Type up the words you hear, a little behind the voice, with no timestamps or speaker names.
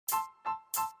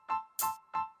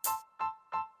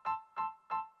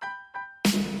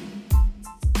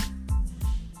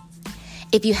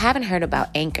If you haven't heard about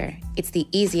Anchor, it's the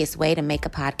easiest way to make a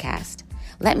podcast.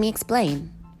 Let me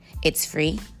explain. It's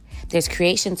free. There's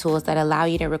creation tools that allow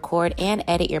you to record and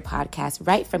edit your podcast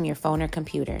right from your phone or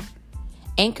computer.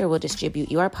 Anchor will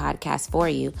distribute your podcast for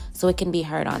you so it can be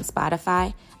heard on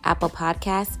Spotify, Apple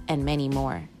Podcasts, and many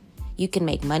more. You can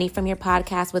make money from your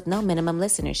podcast with no minimum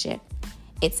listenership.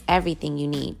 It's everything you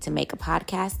need to make a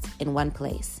podcast in one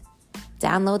place.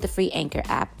 Download the free Anchor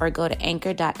app or go to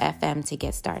anchor.fm to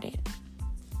get started.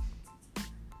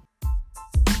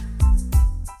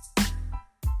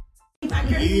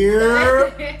 Here.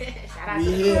 Shout out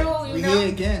to the crew, we here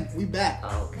again. We back.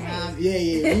 Okay.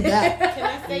 Yeah, we back. Can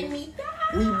I say me?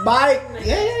 We bite.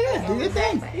 Yeah. Do your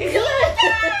thing.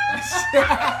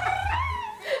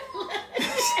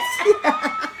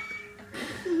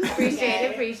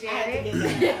 Appreciate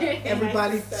it.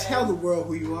 Everybody, tell the world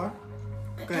who you are.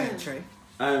 Go ahead, Trey.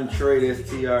 I am Trey, that's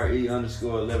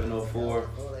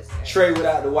TRE_1104. Trey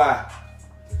without the Y.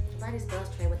 Somebody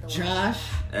spells Trey with the Y. Josh.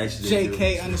 Actually,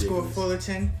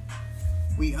 JK_Fullerton.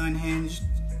 We unhinged.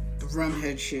 The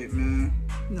rumhead shit, man.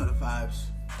 You know the vibes.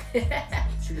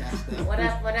 What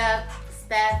up?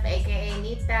 Steph, aka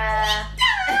Nita.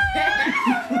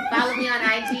 Follow me on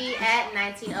IG at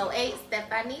 1908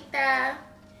 Stefanita.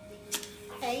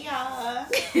 Hey y'all.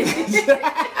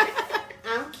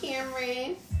 I'm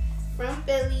Cameron from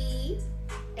Philly,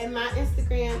 and my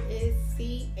Instagram is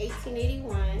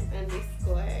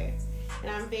C1881_. And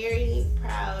I'm very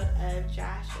proud of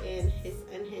Josh and his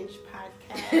Unhinged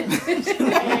podcast. And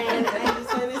I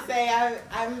just want to say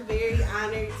I'm very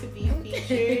honored to be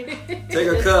featured. Take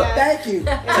a cup. Thank you.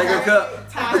 Take a cup.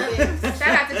 Topics. Shout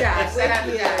out to Josh.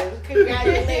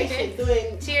 Congratulations.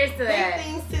 Doing Cheers to big that.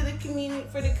 things to the community,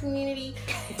 for the community.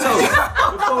 Toast.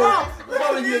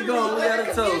 Before we get going, we got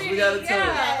a toast.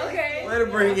 Yeah, okay. Way to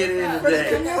bring it in For the today.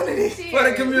 community. For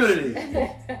the community.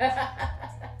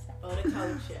 For the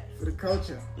culture. For the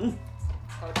culture.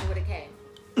 Culture with a K.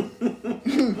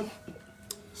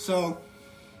 So,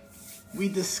 we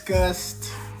discussed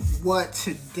what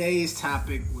today's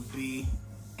topic would be,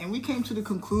 and we came to the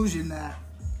conclusion that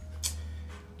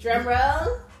Drum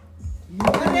roll.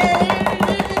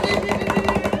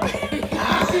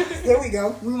 there we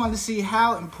go. We wanted to see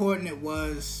how important it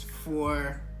was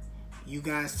for you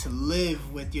guys to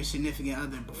live with your significant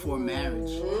other before marriage.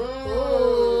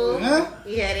 Ooh. Huh?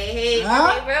 Yeah, they hate.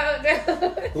 Huh?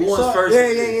 Who wants first?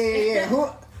 Yeah. Who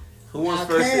wants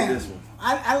first in this one?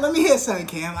 I let me hear something,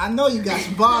 Cam. I know you got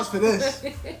some balls for this.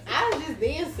 I was just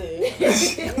dancing.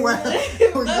 Well, You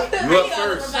up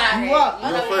first. You up. You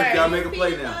up first. Gotta make a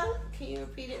play now. Can you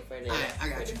repeat it for the, Alright, I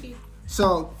got for the you. people?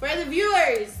 So, For the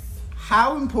viewers.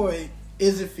 how important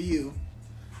is it for you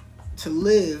to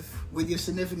live with your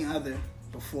significant other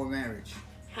before marriage?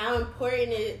 How important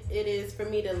it is for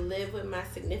me to live with my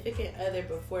significant other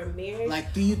before marriage?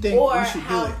 Like, do you think or we should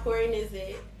how do it? important is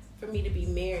it for me to be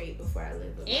married before I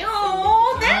live with my Ew,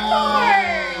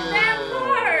 significant that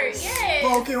part. Yeah.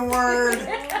 Spoken word.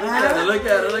 Look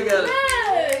at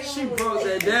her. She broke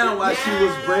that down while she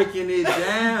was breaking it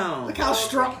down. Look how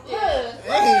strong. other?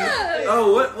 Hey,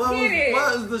 Oh, what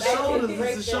was the That shoulders? kid It's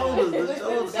break the shoulders. The that.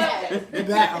 shoulders. the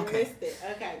back. Okay. Missed it.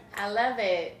 Okay. I love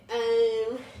it.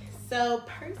 So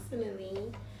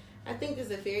personally, I think this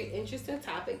is a very interesting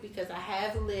topic because I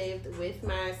have lived with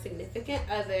my significant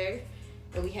other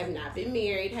and we have not been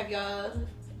married. Have y'all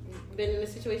been in a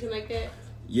situation like that?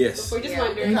 Yes. We're just Yeah.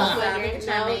 wondering. No. Just wondering.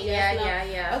 No, yes, no.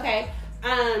 Yeah. Okay.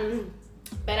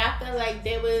 But I feel like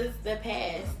that was the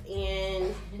past,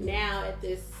 and now at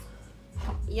this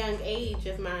young age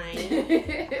of mine,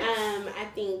 I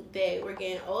think that we're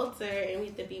getting older and we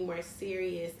have to be more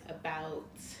serious about,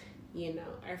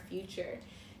 our future.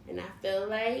 And I feel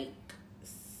like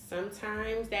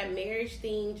sometimes that marriage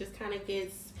thing just kind of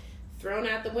gets thrown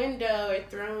out the window or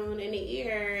thrown in the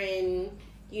air, and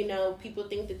people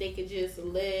think that they could just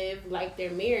live like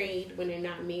they're married when they're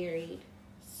not married.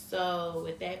 So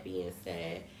with that being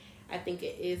said, I think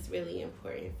it is really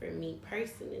important for me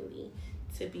personally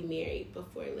to be married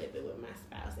before living with my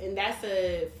spouse. And that's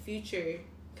a future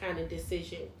kind of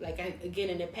decision. Like, again,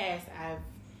 in the past, I've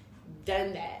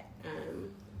done that.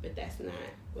 But that's not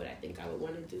what I think I would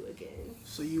want to do again.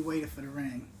 So you waited for the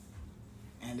ring,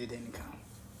 and it didn't come.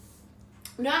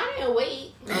 No, I didn't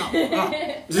wait.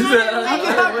 You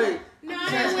said, wait. No, I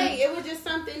didn't wait. It was just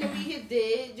something that we had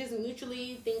did, just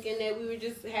mutually thinking that we were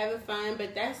just having fun.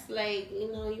 But that's like,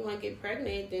 you want to get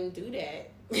pregnant, then do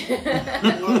that.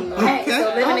 Okay,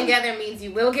 so living together means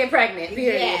you will get pregnant.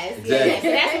 Period. Yes, Exactly.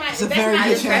 yes. It's a very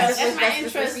good chance. That's my That's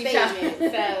intro the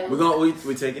statement. So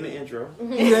We're taking the intro.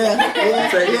 Yeah.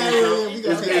 Taking the intro. We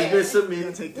gonna It's been we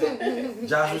submitted. take that.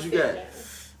 Josh, what you got?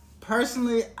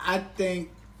 Personally, I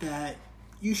think that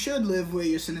you should live with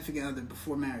your significant other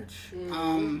before marriage.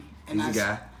 And He's a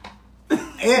guy.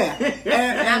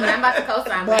 Yeah. I'm about to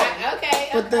co-sign that. Okay.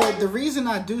 But the reason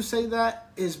I do say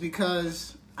that is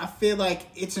because I feel like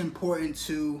it's important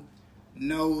to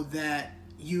know that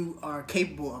you are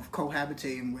capable of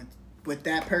cohabitating with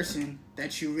that person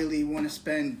that you really want to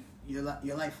spend your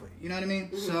life with. You know what I mean?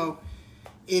 Mm-hmm. So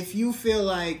if you feel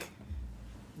like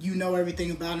you know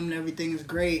everything about them and everything is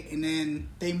great, and then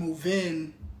they move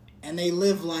in and they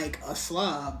live like a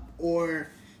slob, or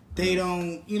they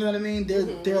don't, you know what I mean?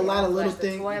 There are a lot of little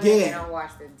things. They don't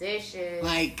wash the dishes.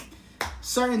 Like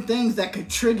certain things that could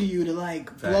trigger you to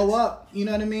like blow up. You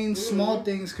know what I mean? Mm-hmm. Small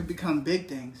things could become big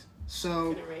things. So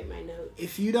I'm gonna write my notes.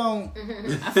 If you don't,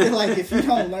 I feel like if you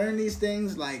don't learn these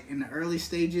things like in the early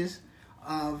stages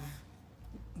of,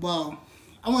 well,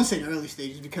 I won't say the early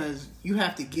stages because you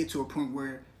have to get to a point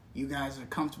where you guys are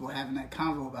comfortable having that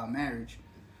convo about marriage.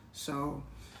 So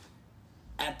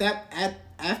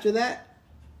after that,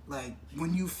 like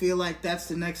when you feel like that's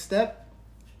the next step,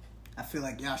 I feel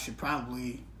like y'all should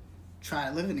probably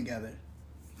try living together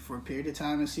for a period of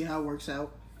time and see how it works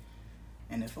out.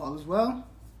 And if all is well,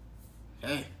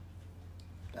 hey,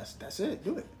 that's it.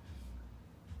 Do it.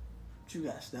 What you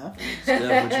got, Steph?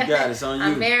 Steph, what you got? It's on you.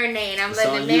 I'm marinating. I'm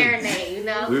letting it marinate, you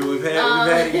know? We've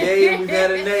had a yay and we've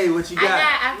had a nay. What you got?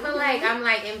 I feel like I'm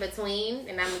like in between,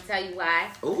 and I'm going to tell you why.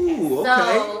 Ooh, okay.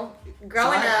 So,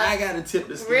 growing up. I got to tip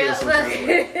the scale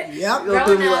sometimes. Yep.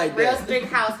 Growing up, like real strict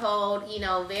household, you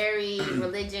know, very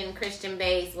religion, Christian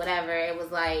based, whatever. It was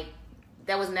like,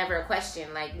 that was never a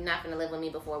question. Like, you're not going to live with me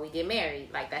before we get married.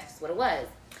 Like, that's just what it was.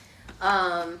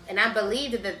 And I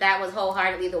believed that was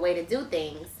wholeheartedly the way to do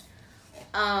things.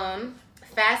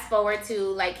 Fast forward to,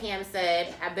 like Cam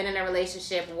said, I've been in a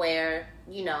relationship where,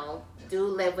 you know, do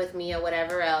live with me or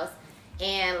whatever else.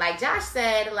 And like Josh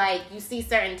said, like, you see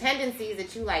certain tendencies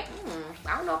that you like,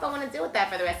 I don't know if I want to deal with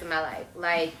that for the rest of my life.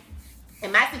 Like,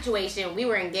 in my situation, we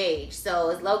were engaged. So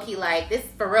it's low-key like, this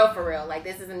is for real. Like,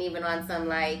 this isn't even on some,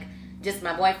 like, just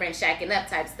my boyfriend shacking up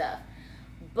type stuff.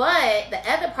 But the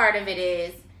other part of it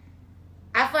is,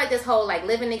 I feel like this whole, like,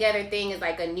 living together thing is,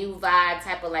 like, a new vibe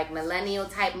type of, like, millennial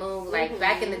type move. Like,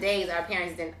 back in the days,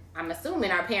 I'm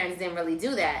assuming our parents didn't really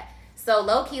do that. So,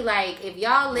 low-key, like, if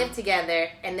y'all live together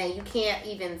and then you can't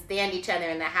even stand each other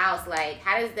in the house, like,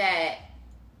 how does that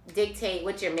dictate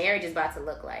what your marriage is about to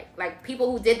look like? Like,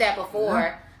 people who did that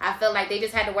before, I feel like they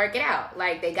just had to work it out.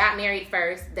 Like, they got married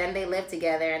first, then they lived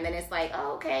together, and then it's like,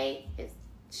 oh, okay,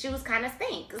 shoes kind of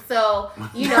stink. So,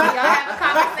 you know, y'all have a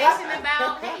conversation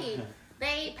about, hey,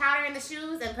 they powder in the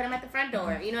shoes and put them at the front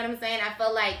door. You know what I'm saying? I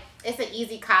feel like it's an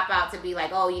easy cop-out to be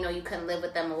like, oh, you know, you couldn't live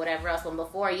with them or whatever else. When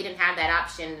before, you didn't have that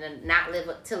option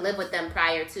to live with them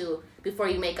before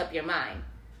you make up your mind.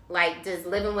 Like, does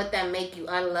living with them make you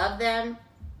unlove them?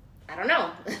 I don't know.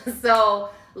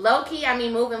 So, low-key, I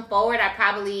mean, moving forward, I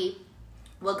probably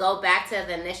will go back to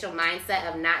the initial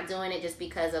mindset of not doing it just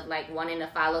because of, like, wanting to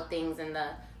follow things in the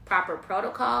proper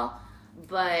protocol.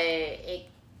 But it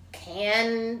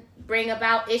can bring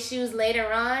about issues later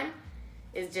on.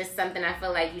 It's just something I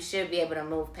feel like you should be able to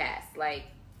move past. Like,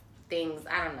 things,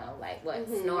 I don't know, like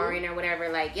snoring or whatever.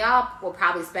 Like, y'all will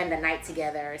probably spend a night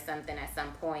together or something at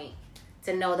some point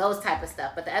to know those type of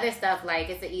stuff. But the other stuff, like,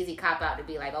 it's an easy cop-out to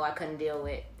be like, oh, I couldn't deal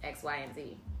with X, Y, and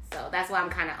Z. So that's why I'm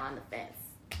kind of on the fence.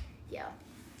 Yeah.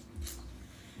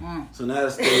 So now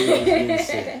the stage is being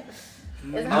set.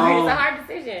 It's a hard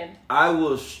decision. I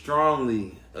will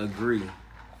strongly agree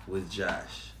with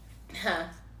Josh.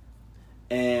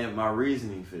 And my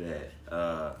reasoning for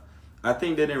that, I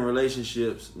think that in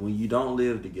relationships, when you don't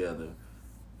live together,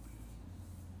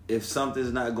 if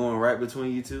something's not going right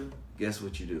between you two, guess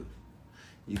what you do?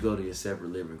 You go to your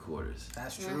separate living quarters.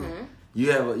 That's true.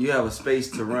 Mm-hmm. You have a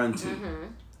space to run to. Mm-hmm.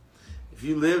 If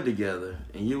you live together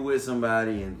and you're with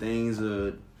somebody and things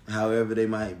are however they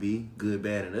might be, good,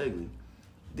 bad, and ugly,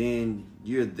 then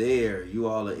you're there. You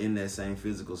all are in that same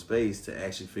physical space to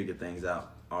actually figure things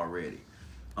out already.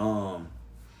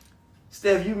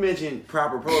 Steph, you mentioned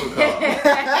proper protocol. Is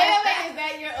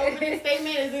that your opening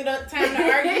statement? Is it time to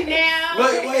argue now?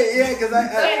 Wait, yeah, because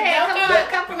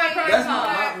come from my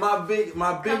protocol. That's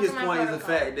my biggest point is the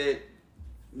fact that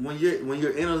when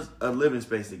you're in a living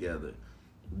space together,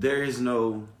 there is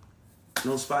no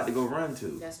spot to go run to.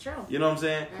 That's true. You know what I'm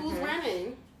saying? Who's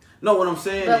running? No, what I'm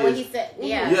saying but is, when he said,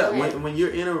 when you're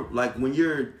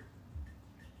in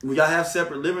when y'all have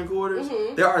separate living quarters,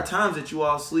 there are times that you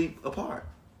all sleep apart,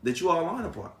 that you all aren't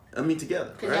apart. I mean,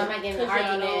 together. Because y'all might get in an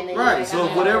argument. Right. So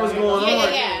whatever's going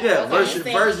on,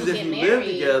 versus if you live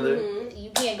together, you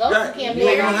can't go. Right. You can't You be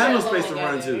ain't gonna married. have no space to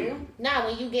run to. Nah,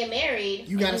 when you get married,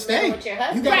 You gotta live stay. with your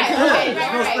husband. You gotta come. Right,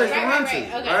 There's no space to run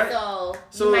to. Okay. Right?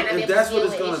 So you might not be if able that's to what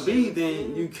deal it's with gonna be, issues.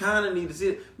 then you kind of need to see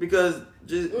it because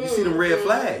you see them red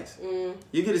flags.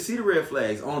 You get to see the red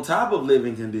flags on top of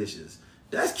living conditions.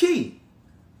 That's key.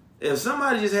 If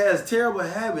somebody just has terrible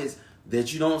habits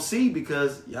that you don't see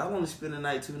because y'all only spend a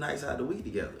night, 2 nights out of the week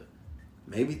together,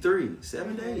 maybe 3,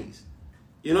 7 days.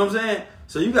 You know what I'm saying?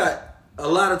 So you got a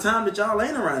lot of time that y'all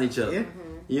ain't around each other. Yeah.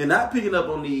 You're not picking up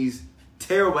on these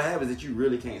terrible habits that you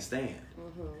really can't stand.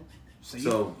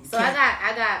 So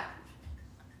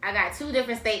I got 2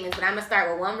 different statements, but I'm gonna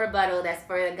start with one rebuttal that's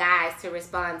for the guys to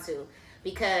respond to,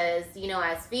 because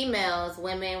as females,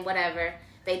 women, whatever,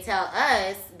 they tell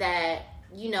us that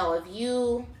if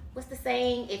you, what's the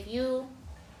saying? If you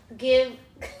give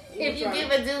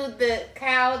a dude the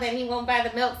cow, then he won't buy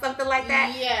the milk, something like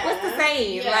that. Yeah. What's the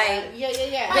saying? Yeah. Like,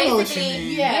 Yeah. I know what you basically,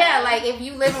 mean. yeah, like if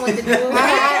you living with the dude.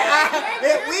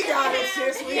 We got it,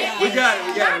 sis. We got it. We got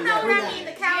it. Y'all know what I mean,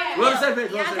 the cow. Yeah. and Well, milk. say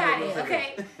it, Y'all say got it, it, say it.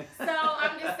 okay? So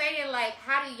I'm just saying, like,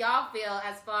 how do y'all feel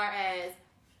as far as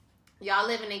y'all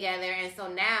living together? And so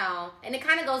now, and it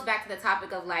kind of goes back to the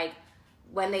topic of like,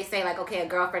 when they say like, okay, a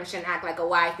girlfriend shouldn't act like a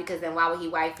wife because then why would he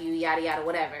wife you, yada yada,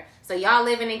 whatever. So y'all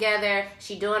living together,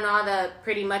 she doing all the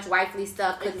pretty much wifely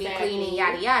stuff, cooking, cleaning,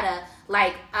 yada yada.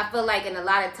 Like, I feel like in a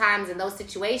lot of times in those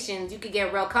situations, you could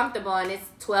get real comfortable and it's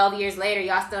 12 years later,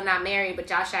 y'all still not married, but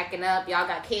y'all shacking up, y'all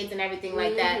got kids and everything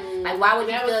like that. Like, why would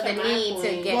you feel the need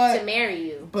to get to marry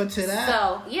you? But to that,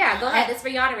 So yeah, go ahead. It's for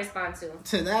y'all to respond to.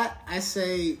 To that, I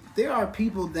say there are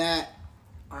people that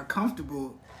are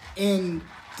comfortable in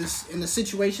the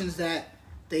situations that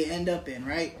they end up in,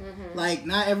 right? Like,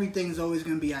 not everything's always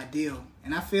going to be ideal.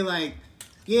 And I feel like,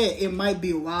 yeah, it might be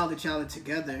a while that y'all are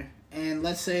together. And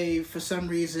let's say for some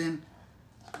reason,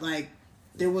 like,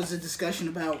 there was a discussion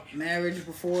about marriage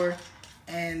before,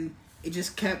 and it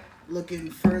just kept looking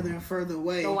further and further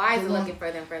away. So why is it looking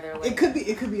further and further away? It could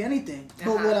be anything.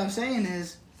 But what I'm saying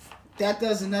is, that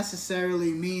doesn't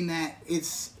necessarily mean that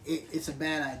it's a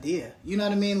bad idea. You know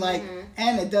what I mean? Like,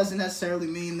 and it doesn't necessarily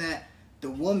mean that the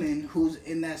woman who's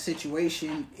in that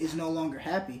situation is no longer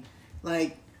happy.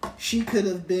 Like, she could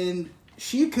have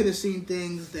seen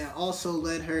things that also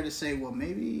led her to say, well,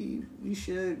 maybe we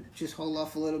should just hold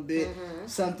off a little bit.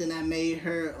 Something that made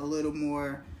her a little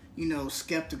more,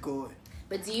 skeptical.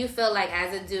 But do you feel like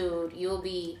as a dude, you'll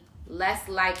be less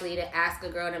likely to ask a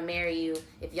girl to marry you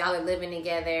if y'all are living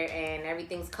together and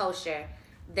everything's kosher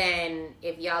than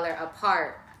if y'all are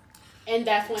apart? And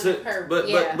that's when it's perfect.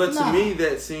 But to me,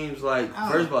 that seems like,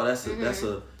 first of all, that's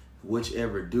a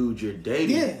whichever dude you're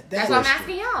dating. Yeah, that's what I'm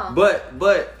asking y'all.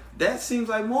 But that seems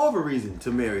like more of a reason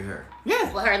to marry her.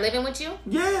 Yeah. Well, her living with you?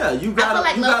 Yeah, you I got feel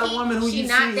like you got a woman who she's you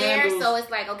not see there, handles. so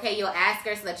it's like, okay, you'll ask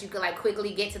her so that you could like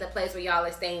quickly get to the place where y'all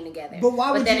are staying together. But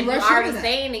why would then you if rush you're already into that?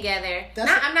 staying together,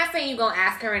 I'm not saying you're gonna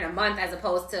ask her in a month as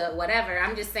opposed to whatever.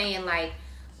 I'm just saying like,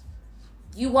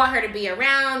 you want her to be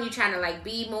around, you trying to like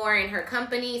be more in her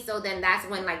company, so then that's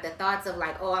when like the thoughts of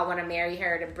like, oh, I want to marry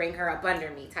her to bring her up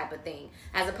under me type of thing,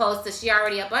 as opposed to she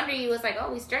already up under you. It's like,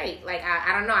 oh, we straight. Like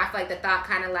I don't know. I feel like the thought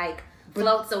kind of like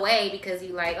floats away because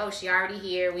you like, oh, she already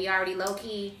here. We already low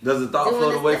key. Does the thought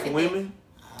float away for women?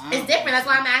 It's different. That's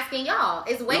why I'm asking y'all.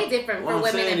 It's way different for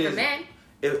women than for men.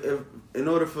 If in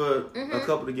order for a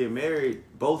couple to get married,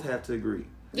 both have to agree.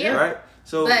 Yeah. Right.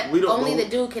 So but we don't. Only the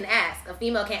dude can ask. A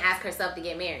female can't ask herself to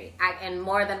get married. And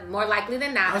more likely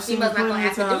than not, a female's not gonna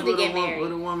ask a dude to get married.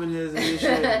 When a woman has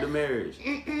initiated the marriage.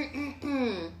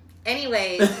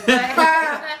 Anyways,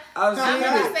 I'm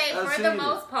gonna say for the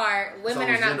most part, women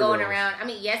are not going around. I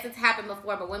mean, yes, it's happened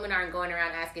before, but women aren't going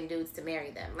around asking dudes to marry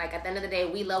them. Like at the end of the day,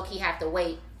 we low key have to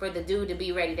wait for the dude to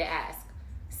be ready to ask.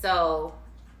 So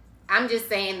I'm just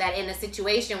saying that in a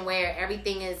situation where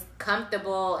everything is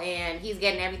comfortable and he's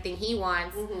getting everything he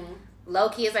wants, low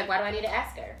key is like, why do I need to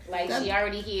ask her? Like she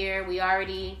already here, we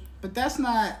already. But that's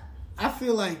not. I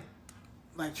feel like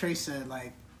Trey said,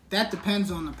 like. That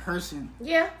depends on the person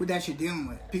who that you're dealing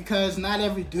with. Because not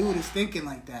every dude is thinking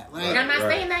like that. Like, and I'm not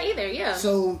saying that either, yeah.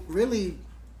 So, really,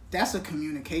 that's a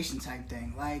communication type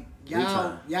thing. Like,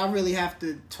 y'all really have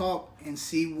to talk and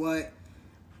see what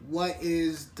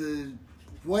is the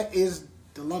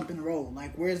lump in the road.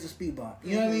 Like, where's the speed bump?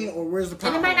 You know what I mean? Or where's the pothole?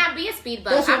 And it might not be a speed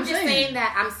bump. I'm just saying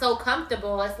that I'm so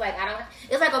comfortable. It's like,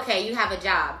 it's like, okay, you have a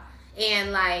job.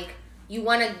 And, like, you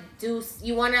want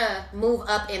to move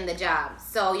up in the job.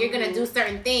 So you're going to do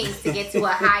certain things to get to a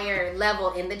higher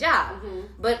level in the job.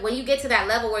 But when you get to that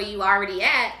level where you already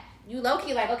at, you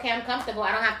low-key like, okay, I'm comfortable.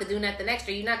 I don't have to do nothing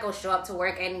extra. You're not going to show up to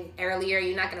work any earlier.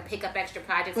 You're not going to pick up extra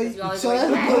projects because you always work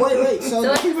last. Wait. So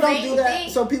it's people the don't do same that. thing.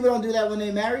 So people don't do that when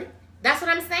they married? That's what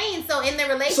I'm saying. So in the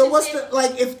relationship. So what's the,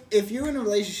 like, if you're in a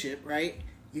relationship, right?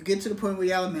 You get to the point where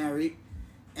y'all are married.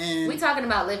 And we talking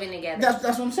about living together. That's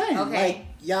what I'm saying. Okay.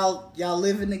 Like, y'all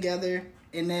living together.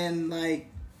 And then, like,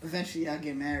 eventually y'all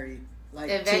get married. Like,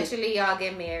 eventually y'all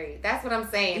get married. That's what I'm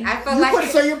saying. I feel you're like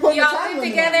putting y'all the live timeline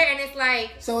together on. and it's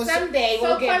like So someday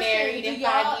we'll get married in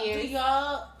 5 years. Do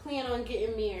y'all plan on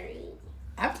getting married?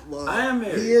 I am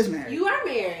married. He is married. You are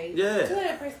married. Yeah.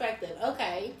 Good perspective.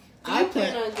 Okay. Do I you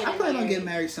plan on getting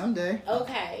married someday.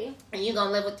 Okay. And you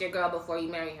gonna live with your girl before you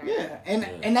marry her. Yeah,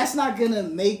 and that's not gonna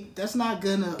make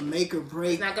or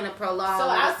break. It's not gonna prolong. So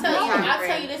I'll tell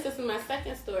frame. you this. This is my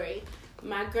second story.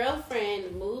 My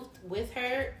girlfriend moved with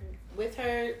her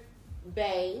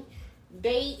bae.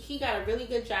 He got a really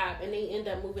good job, and they end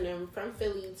up moving him from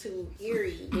Philly to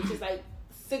Erie, which is like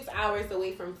 6 hours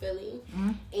away from Philly.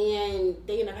 Mm-hmm. And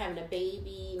they end up having a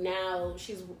baby. Now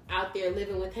she's out there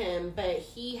living with him, but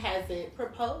he hasn't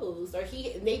proposed, but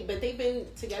they've been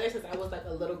together since I was like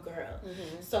a little girl.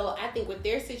 Mm-hmm. So I think with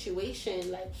their situation,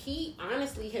 like, he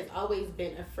honestly has always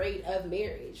been afraid of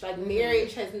marriage. Like,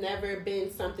 marriage has never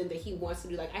been something that he wants to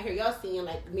do. Like, I hear y'all saying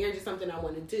like marriage is something I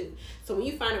want to do. So when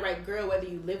you find the right girl, whether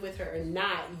you live with her or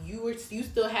not, you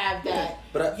still have that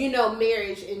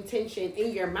marriage intention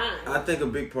in your mind. I think a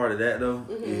big part of that though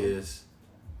is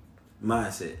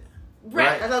mindset.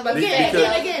 Right. That's what I'm Again.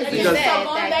 because So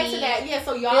going back to that,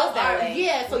 so y'all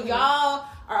are y'all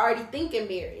are already thinking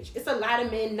marriage. It's a lot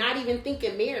of men not even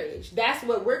thinking marriage. That's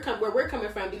what where we're coming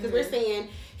from, because we're saying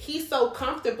he's so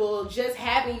comfortable just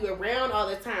having you around all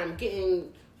the time,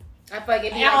 getting I feel like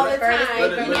it'd be all like the the furthest time. away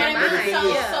You from know your what I mean? mind.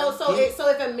 So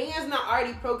if a man's not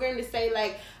already programmed to say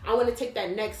like, I want to take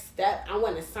that next step, I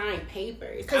want to sign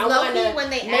papers, Because when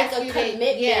they make ask a you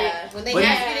commitment, when they But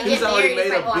ask you to he's get already married, it's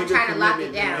made like, a I'm bigger trying to lock it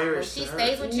commitment than down. When marriage she to her.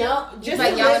 stays with you, no, it's just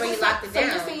like y'all live already with locked it So down.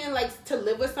 you're saying like to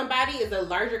live with somebody is a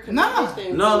larger commitment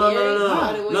than No.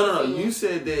 marriage? No. You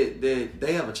said that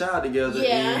they have a child together.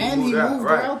 Yeah. And he moved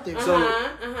her out there. So,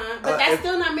 but that's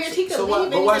still not marriage. He could leave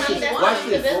but watch anytime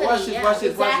this. he Watch wants.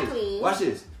 this. Watch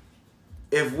this.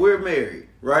 If we're married,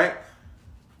 right?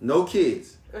 No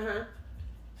kids.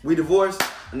 We divorced.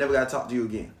 I never got to talk to you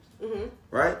again.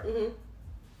 Right?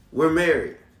 We're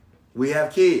married. We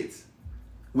have kids.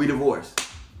 We divorced.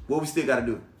 What we still got to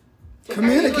do?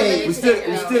 Communicate. We still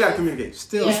got to communicate.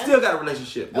 We still got a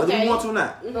relationship, whether we want to or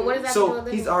not. But what does that So do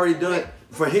with he's living? already done,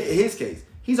 for his case,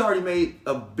 he's already made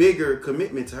a bigger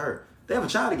commitment to her. They have a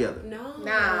child together. No.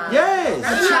 Nah. Yes. A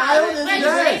child is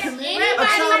Yes. Anybody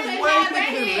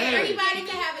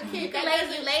can have a kid. You can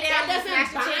lay down and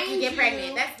smash the chick, you get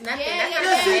pregnant. That's nothing. That's not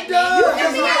Yes, a it commitment. does.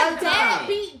 Doesn't mean That's a a dad lifetime.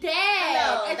 beat dad.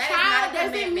 Hello, A that is child not a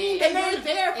doesn't mean commitment. that you're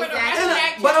there for the rest of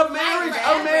that But a child's marriage,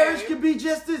 life. could be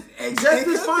just as It could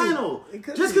be. final. It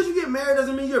could Just be. because you get married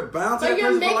doesn't mean you're bound to But that you're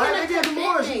person making for life. a They get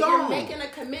divorced. commitment. You're You're gone. making a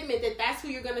commitment that that's who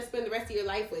you're going to spend the rest of your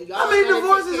life with. Y'all I mean, gonna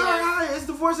divorces take are care of- high. It's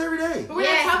divorce every day. But we're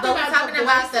Yes, not but talking we're about talking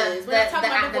about divorces. the We're not talking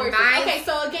about the divorces. mind- Okay,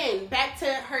 so again, back to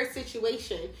her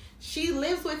situation. She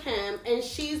lives with him, and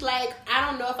she's like, I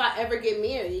don't know if I ever get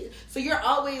married. So you're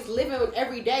always living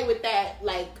every day with that,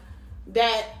 like,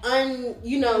 not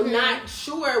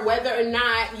sure whether or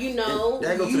not,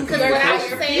 That goes to the Because what I was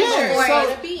communication. saying Yeah, before so- is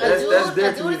That's a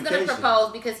their dude is going to communication.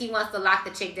 propose because he wants to lock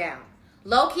the chick down.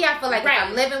 Low key, I feel like Right. if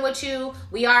I'm living with you,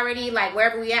 we already, like,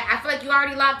 wherever we at, I feel like you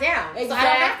already locked down. So I don't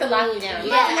have to lock you down. Exactly.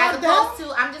 Yeah, as Yeah. opposed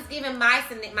to, I'm just giving my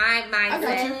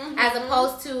mindset. As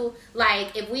opposed to,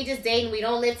 like, if we just date and we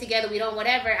don't live together, we don't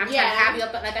whatever, I'm trying to have you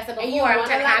up, like I said And you before, I'm wanna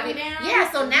trying to lock have me you. down?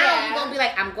 Yeah, so now Yeah. you're going to be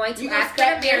like, I'm going to You gonna ask her to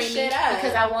step your marry me shit up.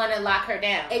 because I want to lock her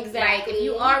down. Exactly. Like, if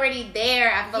you already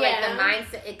there, I feel like Yeah. the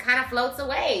mindset, it kind of floats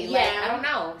away. Like, Yeah. I don't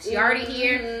know. She already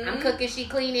here. I'm cooking, she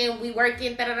cleaning, we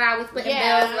working, we splitting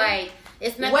Yeah. bills. Like,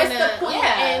 it's nothing. What's the point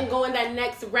yeah. in going that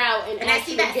next route and I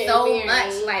see that getting so married?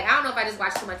 much. Like, I don't know if I just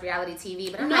watch too much reality TV,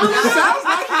 but I'm No, like, It no. sounds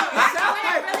like it. It That's sounds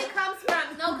where it like really comes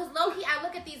from. No, because low-key, I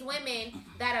look at these women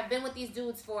that have been with these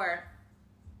dudes for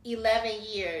 11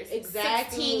 years,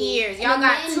 Exactly. 16 years. And Y'all the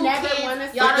got men 2 never kids. wanna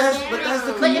Y'all settle don't down. But that's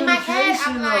the But in my head,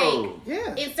 I'm communication, like,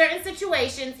 though. yeah. in certain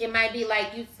situations, it might be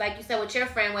like you said with your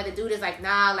friend, where the dude is like,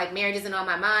 nah, like marriage isn't on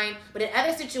my mind. But in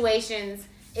other situations,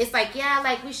 it's like, yeah,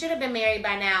 like we should have been married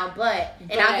by now. But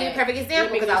I'll give you a perfect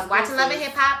example because I was watching Love and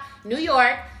Hip Hop New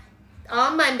York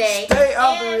on Monday. Stay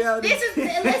out the and reality. this is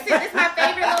my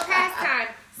favorite little pastime.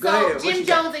 Go So ahead, what Jim you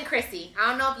got? Jones and Chrissy. I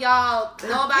don't know if y'all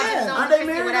know about Yeah. Jim Jones Are and they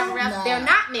Chrissy, married whatever now? else. Nah. They're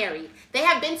not married. They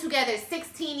have been together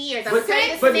 16 years. I'm But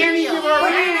saying this then you scenario. give her a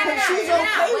ring, but she's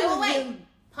okay with him.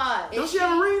 Pause. Don't she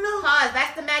have a ring though? Pause.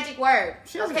 That's the magic word.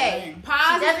 She has a Okay. ring.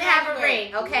 Pause. She doesn't have a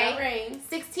ring. No Okay. ring.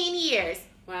 16 years.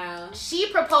 Wow. She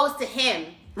proposed to him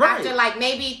Right. after like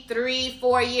maybe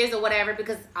 3-4 years or whatever,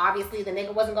 because obviously the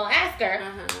nigga wasn't gonna ask her.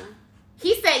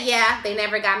 He said yeah, they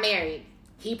never got married.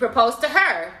 He proposed to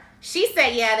her. She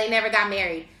said yeah, they never got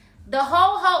married. The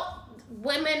whole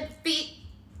women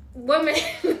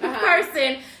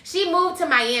person, she moved to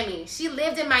Miami. She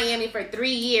lived in Miami for 3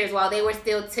 years while they were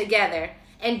still together,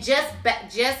 and just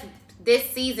this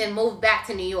season moved back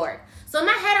to New York. So in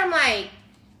my head, I'm like,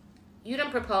 you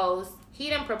done proposed. He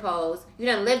done proposed. You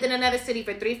done lived in another city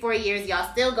for 3-4 years.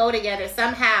 Y'all still go together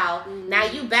somehow. Now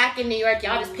you back in New York.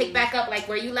 Y'all just pick back up like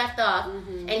where you left off.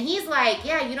 And he's like,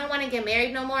 yeah, you don't want to get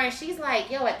married no more. And she's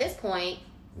like, yo, at this point,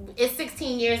 it's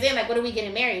 16 years in. Like, what are we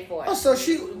getting married for?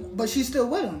 Oh, but she's still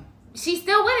with him. She's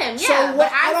still with him, yeah. So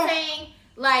but I'm saying,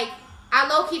 like, I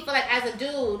low-key feel like as a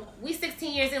dude, we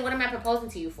 16 years in, what am I proposing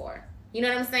to you for? You know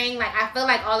what I'm saying? Like, I feel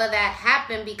like all of that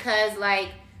happened because, like,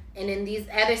 and in these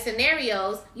other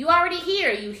scenarios, you already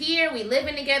here. You here, we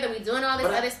living together, we doing all this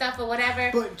other stuff or whatever.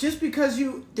 But just because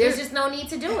there's just no need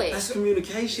to do it. That's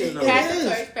communication, though.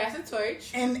 Pass the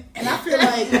torch. And I feel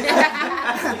like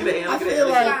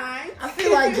I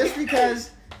feel like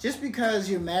just because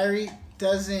you're married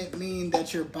doesn't mean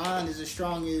that your bond is as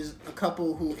strong as a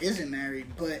couple who isn't married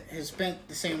but has spent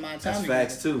the same amount of time That's together.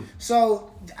 facts too.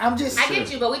 So I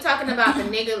get you, but we talking about the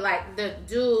nigga, like the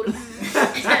dude.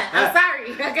 I'm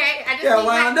sorry, okay? I just Yeah, mean,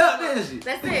 wound like, up, didn't she?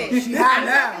 That's it. She hot I'm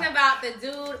now. talking about the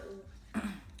dude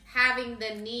having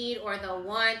the need or the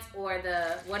want or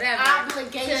the whatever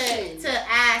Obligation to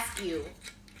ask you.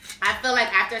 I feel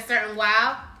like after a certain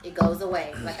while, it goes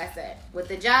away. Like I said, with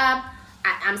the job,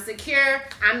 I'm secure.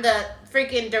 I'm the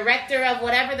freaking director of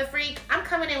whatever the freak. I'm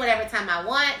coming in whatever time I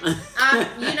want.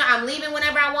 I'm leaving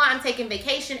whenever I want. I'm taking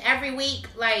vacation every week.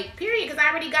 Like, period. Because I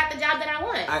already got the job that I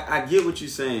want. I get what you're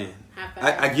saying.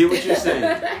 I get what you're saying.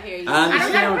 I hear you. I I don't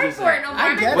understand gotta what you're work for it saying. no more.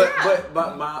 I'm at the job.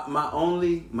 But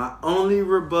my only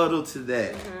rebuttal to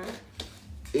that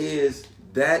is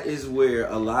that is where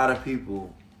a lot of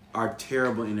people are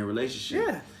terrible in their relationship.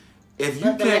 Yeah. If you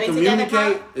But the can't living together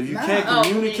communicate, part? if you Nah. can't Oh,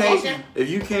 communicate, communication? if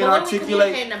you can't But what are we articulate,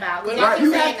 communicating about? We right? keep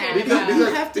You saying have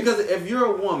to- that. Because if you're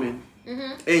a woman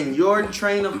and your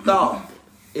train of thought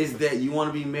is that you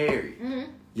want to be married,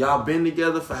 y'all been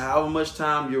together for however much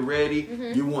time, you're ready,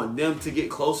 you want them to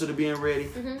get closer to being ready,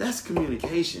 that's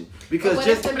communication. Because What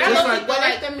just if the man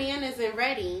isn't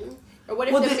ready? Or what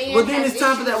if the man well, then has it's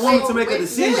time for that issues woman to make a with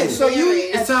decision. marriage? So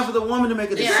It's time for the woman to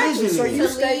make a decision. So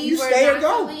then. you stay or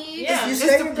go. Yeah. You It's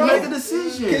stay to or go. make a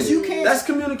decision. 'Cause you can't- That's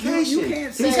communication. you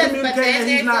can't He's say- But communicating then that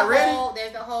he's not ready.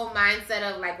 There's the whole mindset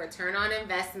of like return on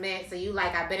investment. So you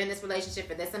like, I've been in this relationship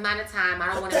for this amount of time. I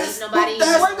don't want to meet nobody.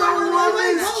 That's else. what we're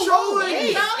always showing. It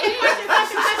is.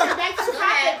 Question, back to the Go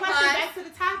ahead, topic. Question, Bud. back to the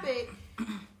topic.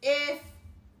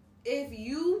 If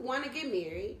you want to get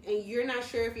married and you're not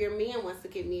sure if your man wants to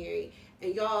get married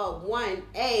and y'all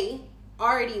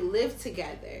already live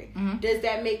together, does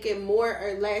that make it more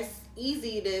or less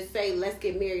easy to say let's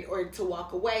get married or to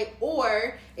walk away?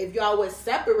 Or if y'all was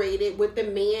separated, would the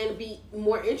man be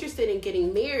more interested in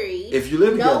getting married? If you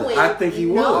live together, I think he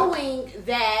would. Knowing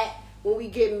that when we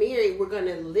get married, we're going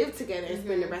to live together and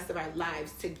spend the rest of our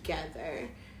lives together.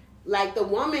 Like, the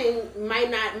woman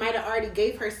might have already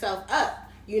gave herself up.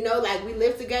 You know, like, we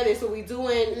live together, so we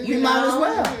doing, You might as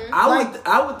well.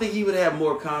 I would think he would have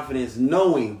more confidence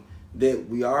knowing that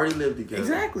we already live together.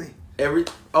 Exactly.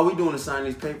 All we doing is sign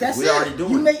these papers. That's we it. already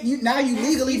doing it. Now you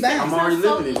legally bound. I'm already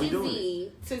so living it. We doing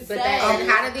easy to But say. then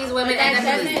how do these women end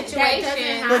up in this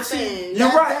situation? But see, You're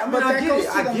right. I mean, but I that get goes it.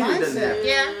 to I the get it. Doesn't mindset.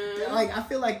 happen. Yeah. Like, I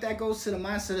feel like that goes to the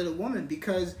mindset of the woman,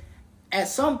 because at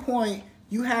some point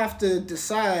you have to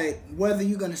decide whether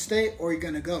you're gonna stay or you're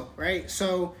gonna go, right?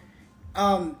 So,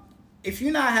 if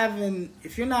you're not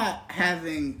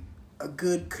having a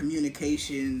good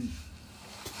communication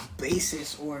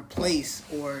basis or place,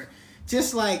 or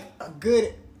just like a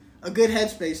good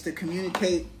headspace to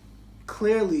communicate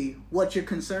clearly what your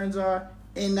concerns are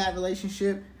in that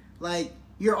relationship, like,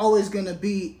 you're always gonna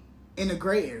be in a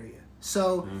gray area.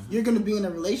 So you're gonna be in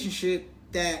a relationship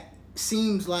that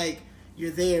seems like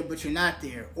you're there but you're not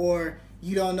there, or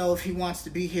you don't know if he wants to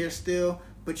be here still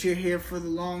but you're here for the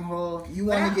long haul. You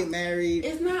want to get married.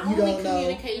 It's not you only don't know.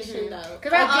 communication though.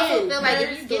 Because I also feel like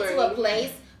if you get to a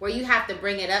place where you have to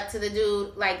bring it up to the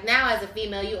dude, like, now as a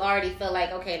female, you already feel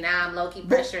like, okay, now I'm low-key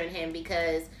pressuring him,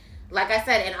 because, like I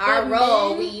said, in our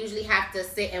role, we usually have to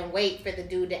sit and wait for the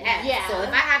dude to ask. Yeah. So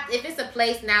if it's a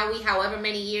place now, we however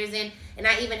many years in, and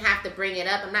I even have to bring it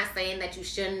up, I'm not saying that you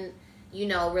shouldn't,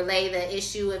 relay the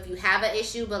issue if you have an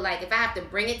issue, but, like, if I have to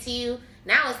bring it to you,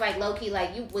 Now it's like low key,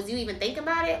 like was you even thinking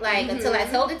about it? Like until I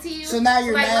told it to you. So now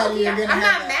you're like, mad. Low-key, I'm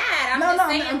not mad. I'm just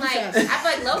saying, like, I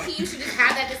feel like low key, you should just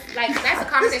have that. That's a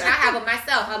conversation I have with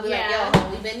myself. I'll be like, yo,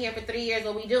 we've been here for 3 years.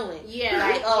 What we doing? Yeah.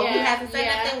 Like, he hasn't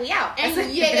said nothing. We out. And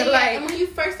like, and when you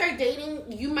first start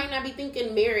dating, you might not be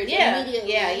thinking marriage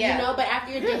immediately. You know, but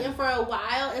after you're dating for a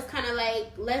while, it's kind of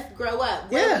like, let's grow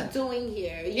up. What are we doing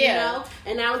here? You know.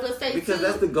 And I was gonna say because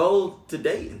that's the goal to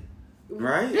dating.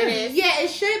 Right? It is. Yeah, it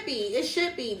should be. It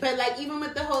should be. But like even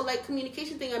with the whole like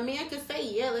communication thing, a man could say,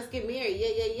 yeah, let's get married.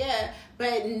 Yeah.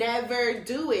 But never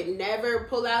do it. Never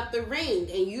pull out the ring.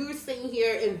 And you're sitting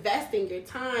here investing your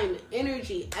time,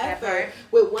 energy, effort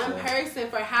with one person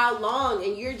for how long?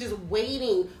 And you're just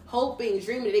waiting, hoping,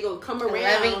 dreaming they're gonna come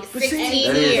around. 11,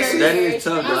 16 years. That is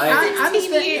tough, right? I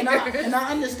understand, and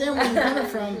I understand where you're coming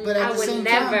from, but at the same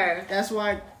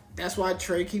time, that's why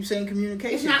Trey keeps saying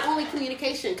communication. It's not only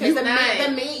communication, because the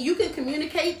man, you can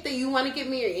communicate that you want to get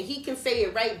married, and he can say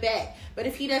it right back. But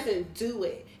if he doesn't do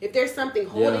it, if there's something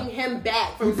holding him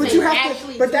back from saying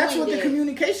actually, but that's what the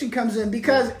communication comes in,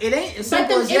 because it ain't as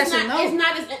simple as yes or no. It's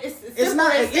not it's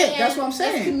not it. That's what I'm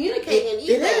saying. It's communicating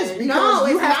either. It is because no,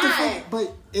 you it's have not. to think,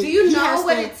 but. Do you know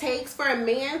what it takes for a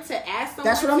man to ask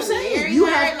someone that's what I'm to saying. marry You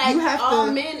her? have, like, you have all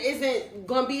to, men isn't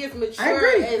going to be as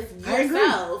mature as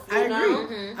yourself. I agree.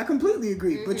 Mm-hmm. I completely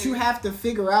agree. Mm-hmm. But you have to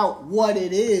figure out what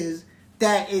it is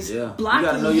that is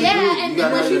blocking you. And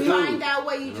then once you find out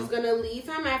what, you're just going to leave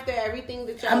him after everything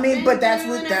that y'all been but that's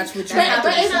doing. what you have to do.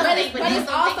 But it's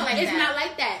also, it's not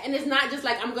like that. And it's not just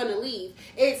like, I'm going to leave.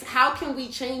 It's how can we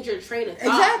change your train of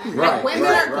thought? Exactly. Like, women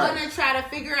are going to try to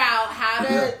figure out how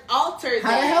to alter that.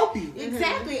 How to help you.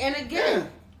 Exactly. And again,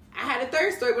 I had a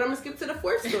third story, but I'm going to skip to the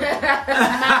fourth story.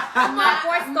 my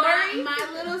fourth story? My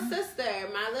little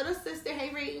sister,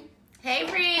 hey, Reed. Hey,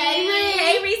 Reed. Hey,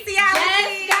 Reed.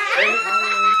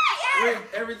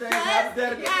 Everything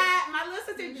hypothetical. My little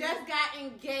sister just got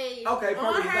engaged. Okay,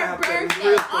 on her birthday.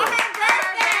 On her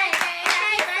birthday.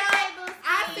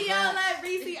 I see y'all at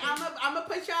Reese. I'm gonna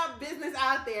put y'all business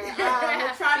out there. We'll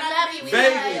try not to be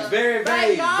vague, very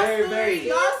vague, very vague.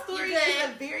 Y'all story is a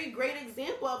very great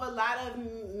example of a lot of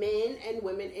men and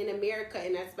women in America,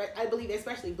 and I believe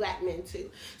especially black men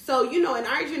too. So in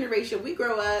our generation, we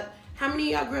grow up. How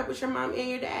many of y'all grew up with your mom and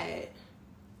your dad?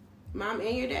 Mom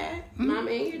and your dad? Mm-hmm. Mom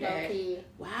and your dad? Okay.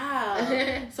 Wow.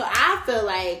 So I feel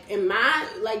like in my,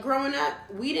 growing up,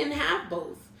 we didn't have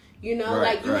both. You had...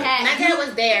 My dad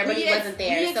was there, but he wasn't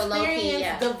there. So low-key,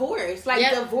 divorce.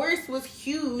 Divorce was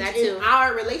huge in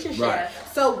our relationship. Right.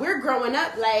 So we're growing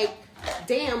up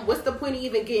damn, what's the point of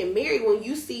even getting married when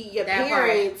you see your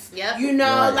parents,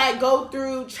 go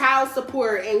through child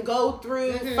support and go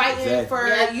through fighting for,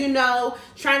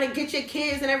 trying to get your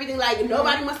kids and everything.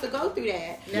 Nobody wants to go through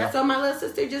that. Yep. So my little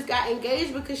sister just got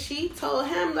engaged because she told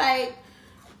him,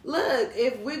 look,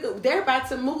 if they're about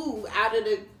to move out of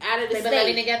the state. They've been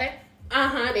living together?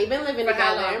 They've been living for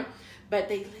together. How long? But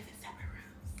they live in separate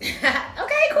rooms.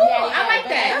 Okay, cool. I like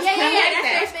that.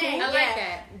 That's their thing. I like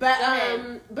that.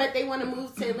 But they want to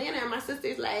move to Atlanta, and my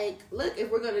sister's like, look,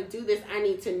 if we're gonna do this, I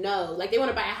need to know. They want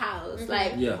to buy a house.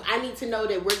 I need to know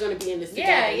that we're gonna be in this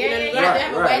together. You don't have to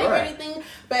have a wedding or anything,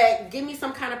 but give me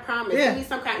some kind of promise. Give me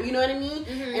some kind. You know what I mean?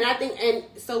 Mm-hmm. And I think, and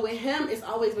so with him, it's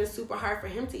always been super hard for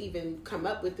him to even come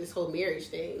up with this whole marriage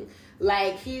thing.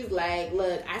 He's like,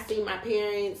 look, I seen my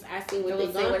parents, I seen what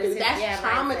they've gone through. That's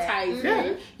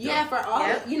traumatizing. Yeah, for all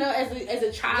as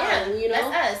a child,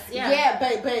 that's us.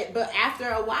 But after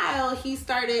a while, he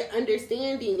started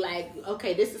understanding,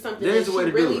 okay, this is something that she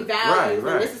really values,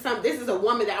 and this is a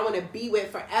woman that I want to be with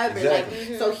forever.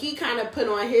 Exactly. So he kind of put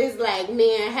on his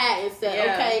man hat and said,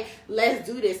 okay, let's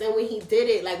do this. And when he did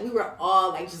it, we were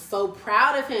all just so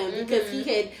proud of him because he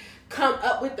had come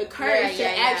up with the courage to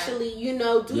actually, do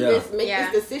this, make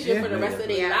this decision for the rest of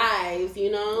their lives,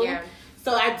 Yeah.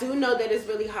 So I do know that it's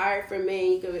really hard for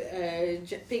men. You could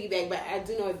piggyback, but I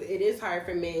do know it is hard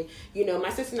for men. My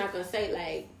sister's not gonna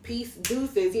say peace,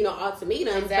 deuces,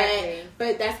 ultimatums,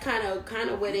 but that's kind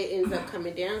of what it ends up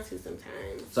coming down to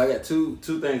sometimes. So I got two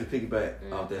things to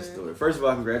piggyback off that story. First of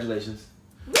all, congratulations.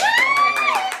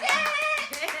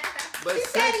 But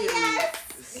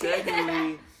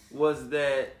secondly, was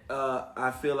that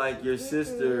I feel like your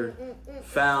sister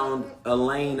found a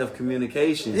lane of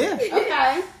communication. Yeah.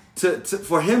 Okay.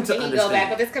 For him to understand. Go back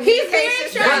with this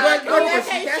communication. I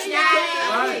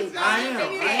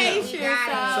am.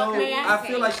 So I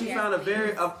feel like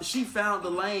she found the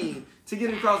lane to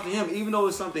get across to him, even though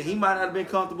it's something he might not have been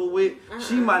comfortable with,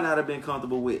 she might not have been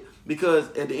comfortable with. Because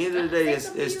at the end of the day,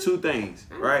 it's two things,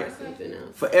 right?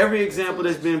 For every example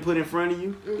that's been put in front of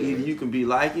you, either you can be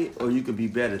like it or you can be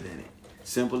better than it.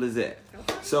 Simple as that.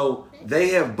 So they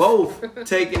have both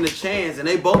taken the chance, and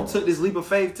they both took this leap of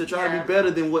faith to try to be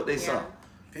better than what they saw.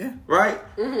 Yeah. Right?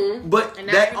 Mm-hmm. But And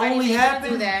not that everybody's only able to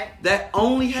happened. do that. That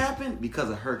only happened because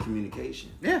of her communication.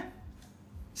 Yeah.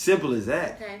 Simple as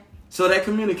that. Okay. So that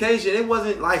communication, it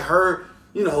wasn't like her,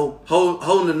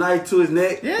 holding the knife to his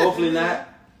neck. Yeah. Hopefully not.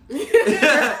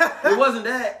 It wasn't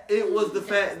that. It was the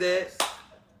fact that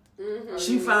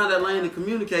she found that lane to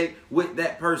communicate with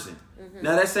that person.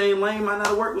 Now that same lane might not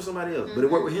have worked with somebody else, but it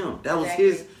worked with him. That was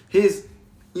his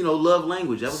love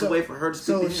language. That was a way for her to speak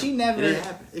to him. So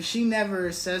if she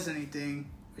never says anything,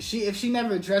 if she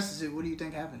never addresses it, what do you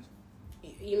think happens?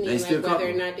 You mean like whether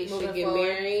or not they should get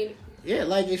married? Yeah,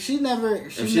 like if she never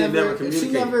addresses I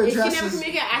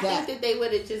think that they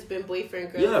would have just been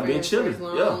boyfriend, girlfriend. Yeah, been chilling.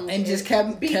 Yeah. And just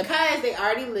kept because they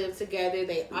already lived together.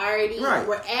 They already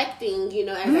were acting,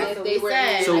 as if they were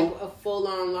in a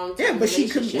full-on long-term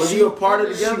relationship. Was you a part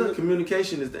of together?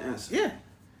 Communication is the answer. Yeah.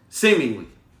 Seemingly.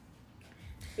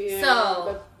 Yeah,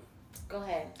 so, go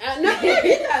ahead. No,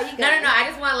 I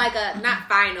just want like a, not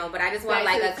final, but I just want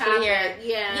like a clear.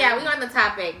 Yeah, we on the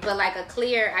topic, but like a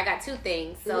clear, I got two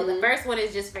things. So the first one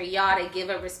is just for y'all to give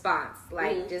a response.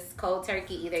 Like just cold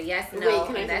turkey, either yes, no, Wait,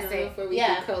 can and I that's say it. before we do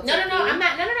cold turkey? I'm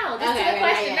not, no. Just a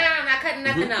question. No, I'm not cutting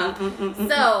nothing off.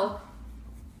 So,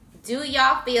 do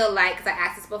y'all feel like, because I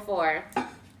asked this before,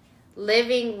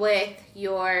 living with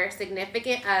your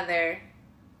significant other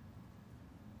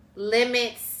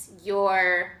limits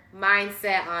your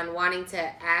mindset on wanting to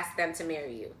ask them to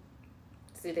marry you?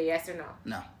 It's either yes or no.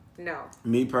 No.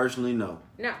 Me personally, no.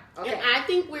 No. Okay. And I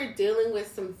think we're dealing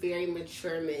with some very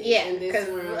mature men in this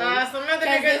room. Some other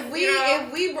niggas,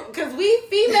 because we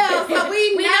females, so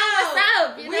we know what's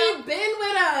up. We've been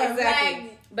with us. Exactly.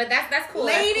 Like, but that's cool.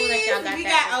 Ladies, that's cool that we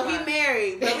y'all got he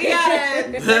married, but we got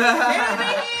a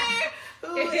gentleman here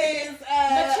who is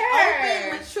mature,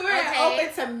 and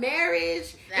open to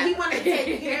marriage. And he want to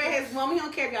take care of his woman. He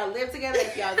don't care if y'all live together,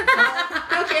 if y'all don't. He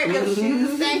don't care if your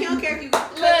shoes stink. He don't care if you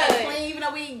cook clean, even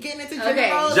though we getting into gender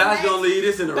roles. Josh gonna leave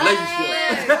this in a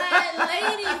relationship. But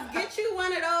ladies, get you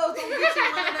one of those. Don't get you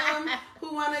one of them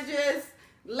who want to just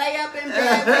lay up in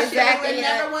bed with you.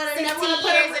 Never want to 16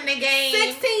 years in the game.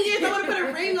 16 years. Don't want to put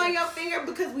a ring on your finger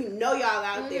because we know y'all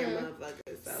out there,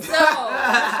 motherfuckers.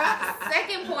 So,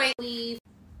 second point,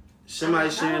 somebody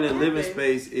sharing their living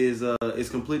space is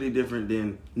completely different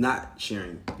than not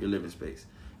sharing your living space.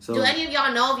 So, do any of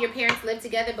y'all know if your parents lived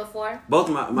together before? Both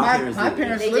of my parents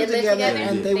lived together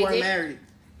and they weren't married.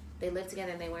 They lived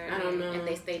together and they weren't I don't married, know. and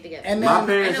they stayed together. And my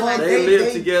parents, they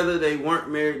lived together. They weren't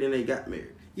married, then they got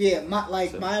married. Yeah,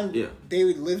 they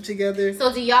would live together.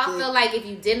 So do y'all feel like if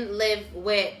you didn't live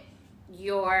with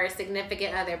your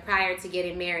significant other prior to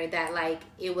getting married, that like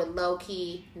it would low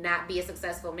key not be a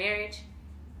successful marriage?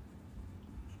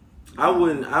 I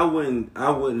wouldn't have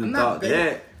thought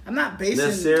that. I'm not basing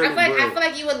necessarily. I feel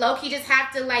like you would low key just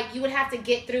have to you would have to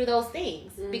get through those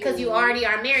things because you already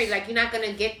are married. Like you're not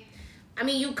gonna get. I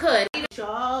mean, you could. What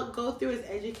y'all go through as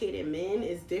educated men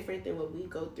is different than what we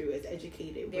go through as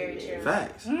educated women. Very true.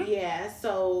 Facts. Yeah.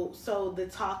 So the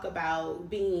talk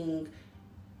about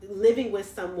living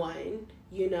with someone,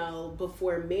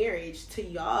 before marriage, to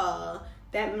y'all,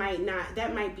 that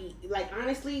might be like,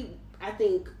 honestly, I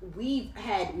think we've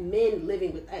had men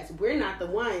living with us. We're not the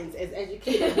ones as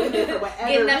educated women for whatever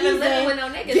getting up reason. And living with no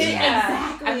niggas.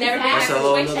 Exactly. I've never been in That's a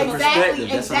whole other perspective.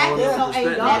 That's a whole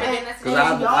other perspective.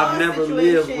 Because I've never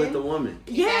lived with a woman.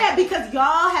 Yeah, because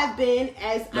y'all have been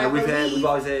we've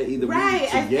always had either we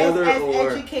together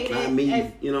or not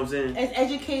me. You know what I'm saying? As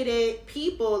educated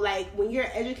people, like when you're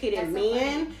an educated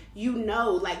man,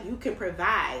 like you can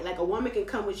provide. Like a woman can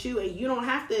come with you, and you don't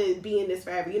have to be in this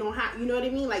forever. You don't have, you know what I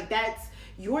mean? Like that's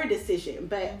your decision.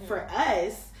 But for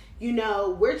us,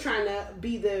 we're trying to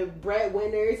be the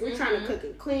breadwinners. We're trying to cook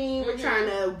and clean. We're trying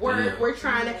to work. We're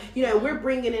trying to, we're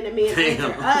bringing in a man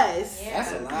after us. Yeah.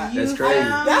 That's a lot. That's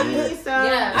crazy.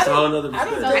 That's a whole other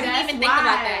perspective. I didn't even think about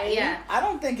that. Yeah. I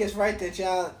don't think it's right that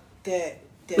y'all, that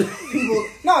people,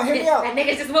 no, hear me out. That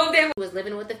nigga just moved in. She was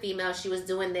living with the female. She was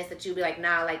doing this. That you'd be like,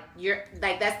 nah, like you're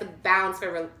like that's the bounds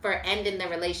for ending the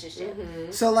relationship.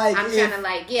 So like, I'm trying to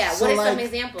like, yeah. So what are some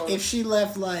examples? If she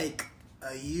left like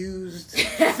a used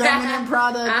feminine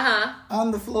product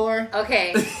on the floor,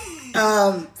 okay.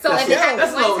 So if it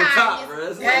happens one time,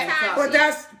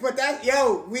 but that's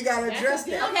we gotta address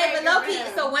that. Okay, but low key,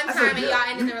 so one time and y'all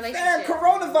ended the relationship. Man,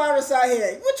 coronavirus out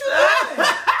here. What you doing?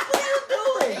 What are you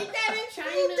doing? Ain't that in China?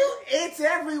 It's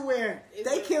everywhere.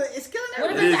 It's killing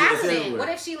What if everywhere. it's an accident? What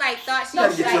if she like thought she No,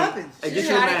 was like, happens.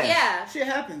 yeah. Shit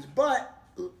happens. But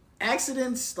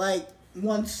accidents like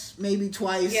once, maybe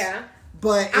twice. Yeah.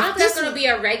 But I don't think that's going to be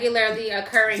a regularly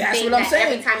occurring thing that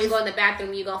every time you go in the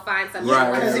bathroom, you're going to find something.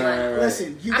 Right.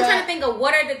 Listen, I'm trying to think of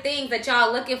what are the things that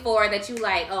y'all looking for that you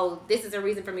like, oh, this is a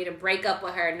reason for me to break up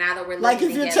with her now that we're living like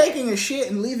if together. You're taking a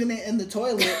shit and leaving it in the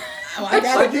toilet, I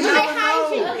gotta do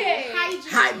hygiene. Okay.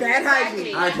 Bad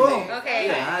hygiene. Boom. Okay.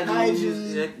 Yeah,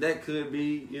 hygiene. That could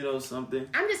be, something.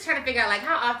 I'm just trying to figure out, like,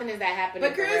 how often is that happening?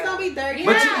 But girls don't be dirty.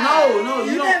 But you don't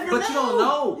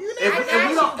know. If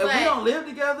we don't live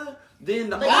together,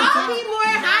 then the only y'all time be more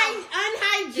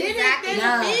unhygienic than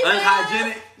the female.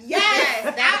 Unhygienic. Yes,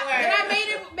 that word. Did I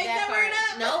make that word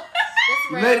up? Nope.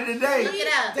 You made it today. Look it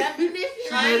up. Definition.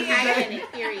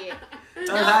 Unhygienic, period.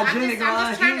 Unhygienic. I'm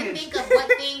just trying to think of what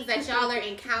things that y'all are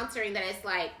encountering that it's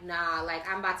like, nah, like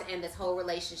I'm about to end this whole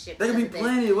relationship. There can be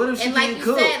plenty. What if she and like can't you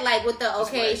cook? said, like with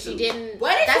the she didn't.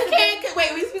 What if she can't cook?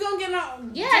 Wait, we gonna get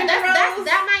on? Yeah,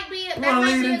 that might be a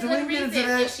good reason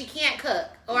if she can't cook.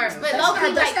 Or but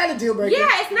that's not a deal breaker. Yeah,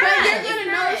 it's not. But you're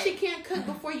gonna know if she can't cook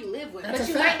before you live with her. But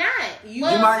you might not. You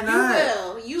might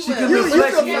not. You will. She can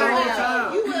reflect you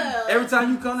time. You will. Every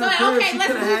time you come to the crib, she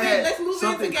could have had let's move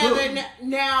in together.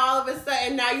 Now all of a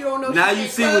sudden, now you don't know. Now you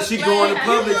see when she going to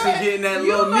Publix and getting that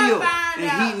little meal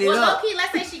and heating it up. Low-key,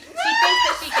 let's say she thinks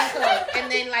that she can cook,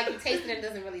 and then like you taste it and it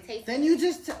doesn't really taste it. Then you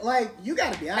just you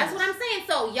gotta be honest. That's what I'm saying.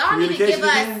 So y'all need to give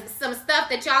us some stuff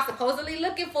that y'all supposedly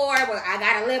looking for. Well, I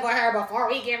gotta live with her before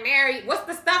we get married. What's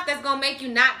the stuff that's gonna make you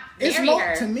not marry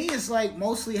her? To me, it's like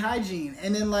mostly hygiene,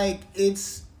 and then like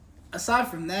it's aside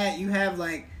from that, you have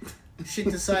like shit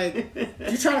that's like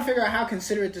you're trying to figure out how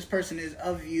considerate this person is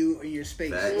of you or your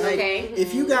space. Like,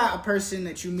 if you got a person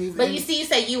that you move, but you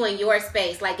say you in your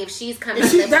space. Like if she's coming,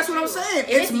 that's what I'm saying.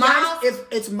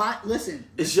 It's my listen.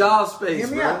 It's y'all space, hear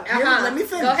me bro. out. Let me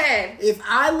finish. Go ahead. If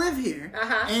I live here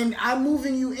and I'm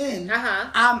moving you in,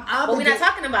 I'm obligated. But we're not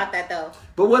talking about that though.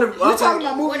 But what if we're talking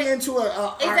about moving into our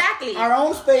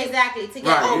own space? Exactly. Together.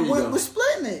 Right, we're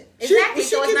splitting it. Exactly.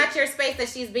 So it's not your space that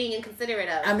she's being inconsiderate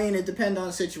of. I mean, it depends on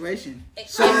the situation.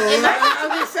 So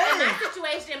I'm just saying. In my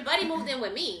situation, Buddy moved in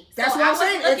with me. That's what I'm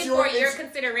saying. Looking for your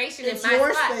consideration in my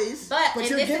your spot. space, but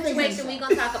in this situation, we're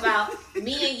gonna talk about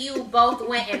me and you both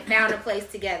went and found a place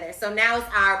together. So now it's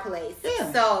our place.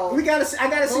 Yeah. So I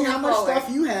gotta see how much stuff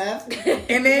you have,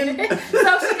 and then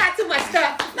so she got too much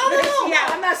stuff. No.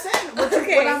 I'm not saying. What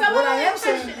I am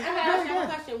saying. I have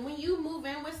a question. When you move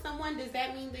in with someone, does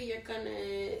that mean that you're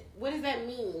gonna? What does that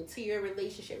mean to your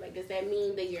relationship? Like, does that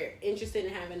mean that you're interested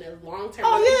in having a long-term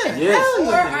relationship? Yes.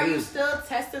 Or are you still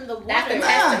testing the waters? That's the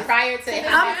test prior to him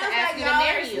asking to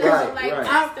marry you. Right.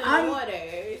 Testing the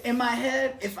waters. In my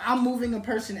head, if I'm moving a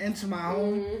person into my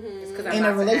home in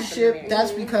a relationship,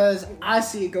 that's because I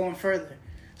see it going further.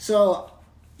 So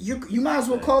you might as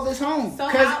well call this home. So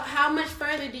how much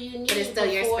further do you need still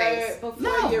your space.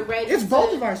 before you're ready? It's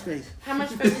both of our space. How much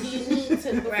further do you need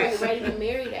before you're ready to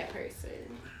marry that person?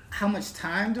 How much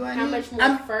time do I need? How much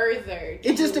more further?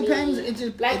 It just depends. It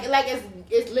just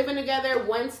it's living together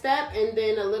one step and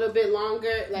then a little bit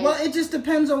longer. Well, it just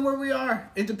depends on where we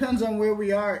are. It depends on where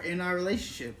we are in our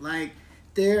relationship. Like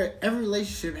every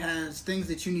relationship has things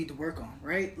that you need to work on,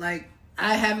 right? Like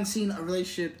I haven't seen a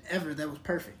relationship ever that was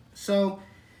perfect. So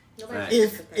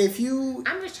if you,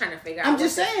 I'm just trying to figure out. I'm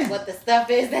just saying what the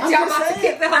stuff is that y'all about to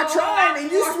get the whole. I tried,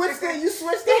 and you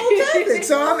switched the whole topic.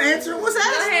 So I'm answering what's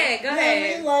happening. Go ahead.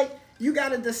 I mean, like you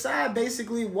got to decide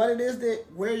basically what it is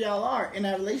where y'all are in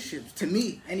that relationship. To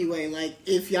me, anyway, like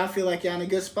if y'all feel like y'all in a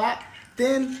good spot,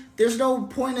 then there's no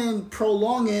point in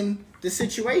prolonging the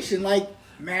situation. Like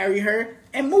marry her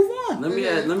and move on. Let me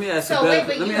ask so a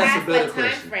better, you asked a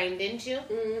time frame, didn't you?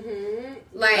 Mm-hmm.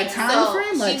 Like a time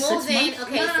frame, like she moves in. Months?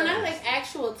 Okay, no, not like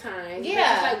actual time.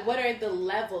 Yeah, like what are the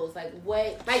levels? Like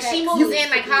what? Like she moves in.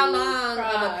 Like how long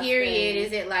of a period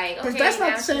is it? Like okay, but that's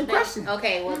not the same question.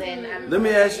 Okay, well then. Let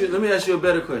me ask you a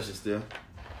better question, Steph.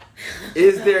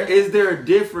 Is there a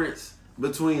difference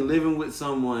between living with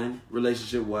someone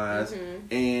relationship wise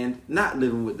and not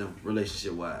living with them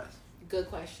relationship wise? Good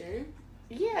question.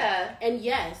 Yeah, and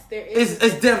yes, there is.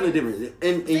 It's definitely different,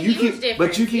 and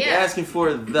you keep asking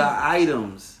for the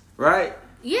items, right?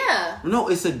 Yeah. No,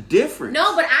 it's a difference.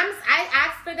 No, but I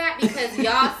asked for that because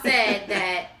y'all said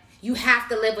that you have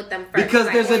to live with them first. Because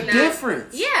there's a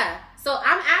difference. Yeah. So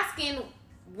I'm asking,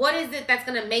 what is it that's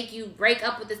gonna make you break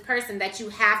up with this person that you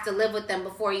have to live with them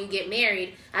before you get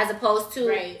married, as opposed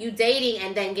to you dating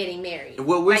and then getting married?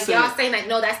 What we're saying, y'all saying like,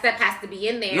 no, that step has to be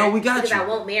in there. No, we got because you. I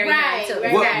won't marry her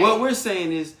until what we're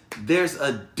saying is there's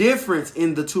a difference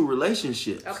in the two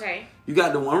relationships. Okay. You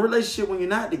got the one relationship when you're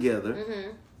not together,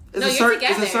 No, you're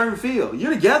together. It's a certain feel.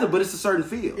 You're together, but it's a certain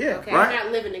feel. Yeah. Okay. Right? You're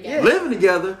not living together. Yeah. Living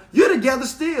together, you're together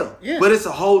still. Yeah. But it's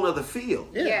a whole nother feel.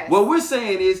 Yeah. Yes. What we're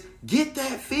saying is get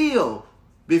that feel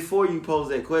before you pose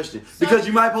that question. Because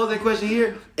you might pose that question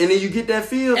here, and then you get that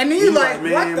feel. And then you like,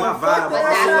 man, what the my fuck vibe. was But I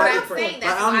that's feel what like I'm for- saying. Like,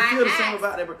 That's I don't why feel the I same asked.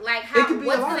 about that. Like, It how, could be a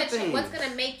lot of what's things.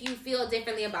 gonna make you feel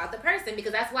differently about the person?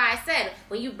 Because that's why I said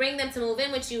when you bring them to move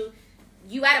in with you,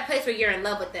 you at a place where you're in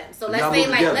love with them. So let's Y'all say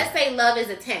move together. let's say love is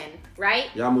a 10, right?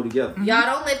 Y'all move together. Y'all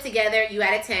don't live together. You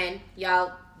at a 10.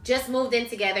 Y'all just moved in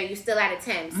together. You still at a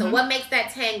 10. So what makes that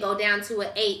 10 go down to an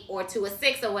 8 or to a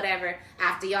 6 or whatever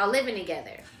after y'all living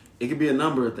together? It could be a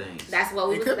number of things. That's what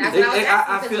we was. could be. That's what I was I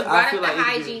asking because feel- you brought I feel up like the it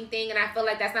could be. hygiene thing, and I feel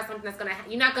like that's not something that's gonna.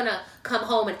 You're not gonna come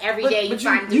home and every day you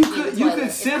find you douche in the could you toilet. could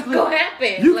It's simply not gonna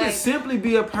happen. you Like, could simply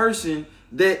be a person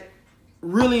that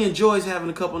really enjoys having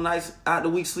a couple nights out the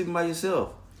week sleeping by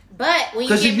yourself. but when you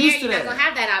 'Cause get you're married, used to you're not that. gonna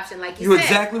have that option. Like you You're said,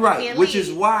 exactly You right. can't Which is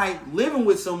leave. why living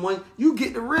with someone, you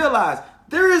get to realize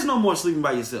there is no more sleeping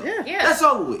by yourself. Yeah. Yeah. That's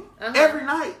over with. Uh-huh. Every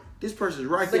night, this person's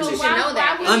right But there. you So should why- know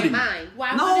that why in would- your mind.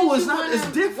 Why No, wouldn't it's you not. Wanna, It's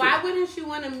different. Why wouldn't you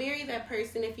want to marry that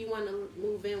person if you want to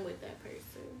move in with that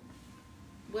person?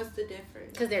 What's the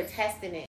difference? Because they're testing it.